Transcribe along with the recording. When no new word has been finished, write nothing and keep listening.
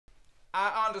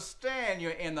I understand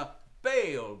you're in the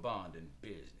bail bonding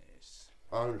business.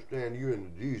 I understand you in the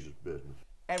Jesus business.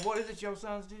 And what is it your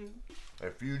sons do?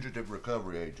 They're fugitive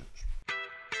recovery agents.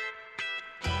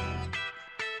 There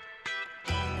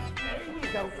we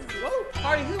go. Whoa,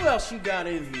 Hardy, who else you got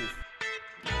in here?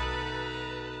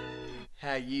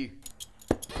 How you?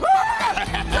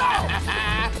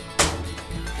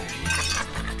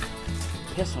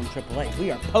 Piss on AAA.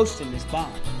 We are posting this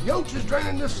bond. Yokes is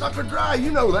draining this sucker dry,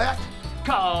 you know that.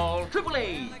 Call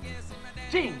AAA.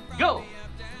 Jingle.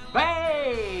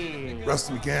 Bang!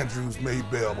 Rusty McAndrews made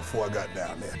bail before I got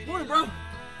down there. Morning, bro. I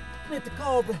had to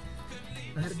call, but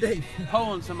I had a date.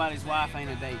 Pulling somebody's wife ain't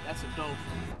a date. That's adultery.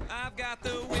 I've got the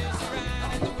wheels to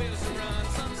ride and the wheels to run.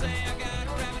 Some say I got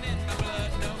rabbit in my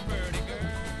blood, no birdie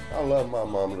girl. I love my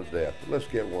mama to death, but let's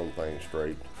get one thing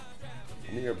straight.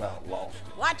 Near about lost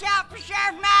it. Watch out for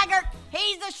Sheriff Maggart.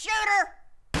 He's the shooter.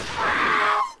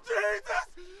 Oh, Jesus!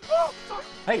 Oh, sorry.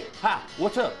 Hey, hi,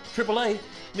 what's up? AAA,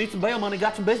 need some bail money,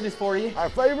 got some business for you. Our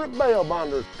favorite bail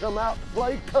bonders come out to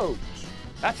play coach.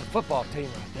 That's a football team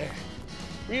right there.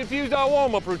 We infused our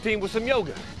warm-up routine with some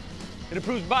yoga. It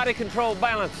improves body control,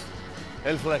 balance,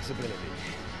 and flexibility.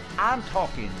 I'm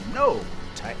talking no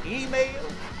to email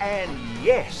and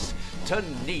yes to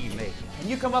knee-mail. Can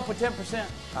you come up with 10%?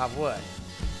 Of what?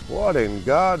 What in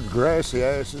God's grassy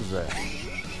ass is that?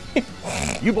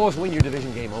 You boys win your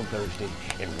division game on Thursday,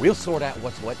 and we'll sort out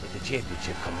what's what at the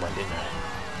championship come Monday night.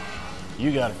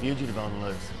 You got a fugitive on the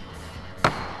loose.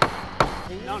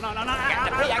 No.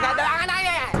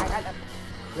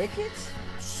 Crickets?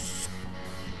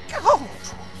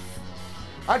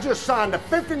 I just signed a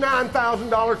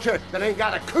 $59,000 check that ain't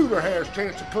got a cooter hair's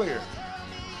chance to clear.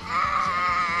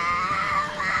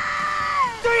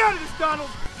 Stay out of this, Donald!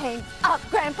 Hands up,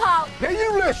 Grandpa. Now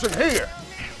you listen here.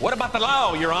 What about the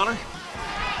law, Your Honor?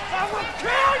 I will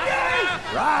kill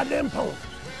you! Ride them ponies.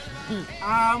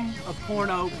 I'm a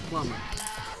porno plumber.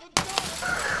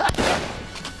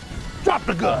 Drop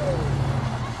the gun.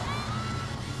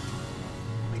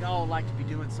 We'd all like to be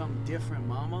doing something different,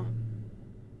 Mama.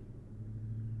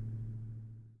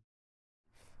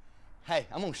 Hey,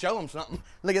 I'm gonna show them something.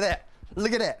 Look at that.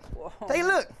 Look at that. Whoa. Take a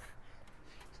look.